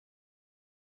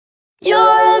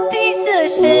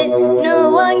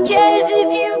No one cares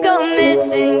if you go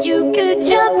missing. You could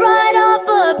jump right off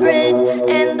a bridge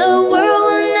and the world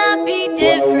will not be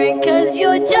different, 'cause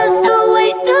you're just a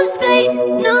waste of space.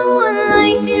 No one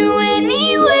likes you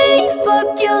anyway.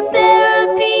 Fuck your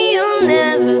therapy, you'll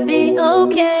never be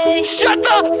okay. Shut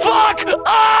the fuck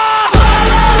up!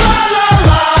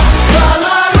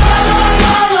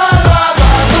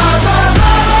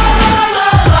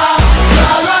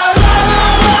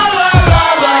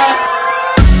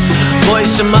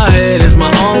 Voice in my head is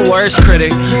my own worst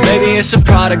critic. Maybe it's a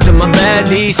product of my bad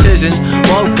decisions.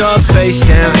 Woke up face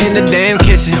down in the damn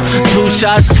kitchen. 2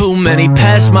 shots too many,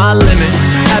 past my limit.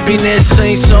 Happiness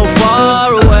ain't so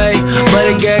far away, but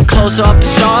it get close off the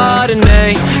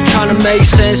Chardonnay. Trying to make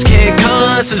sense, can't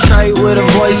concentrate with a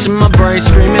voice in my brain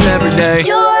screaming every day.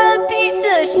 You're a piece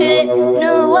of shit.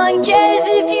 No one cares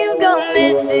if you go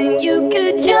missing. You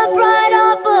could jump right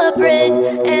off a bridge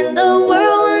and the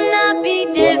world will not be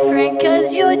different,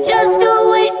 'cause you're just a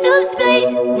waste of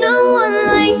space. No one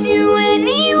likes you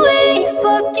anyway.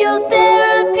 Fuck your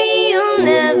therapy, you'll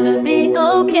never be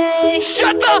okay.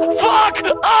 Shut the fuck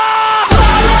up!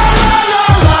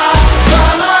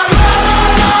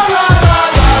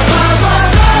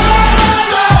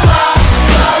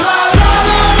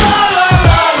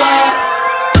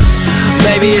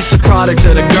 Maybe it's a product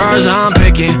of the girls I'm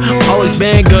picking. Always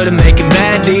been good at making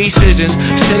bad decisions.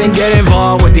 Shouldn't get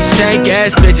involved with these stank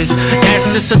ass bitches.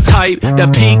 That's just a type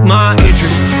that piqued my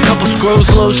interest. Couple screws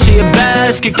loose, she a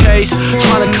basket case.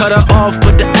 Trying to cut her off,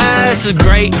 but the ass is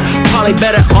great. Probably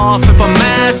better off if I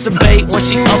masturbate when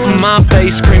she up in my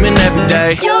face, screaming every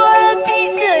day. You're a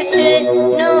piece of shit.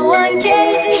 No one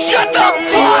cares if Shut you the go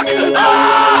fuck missing.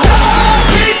 up!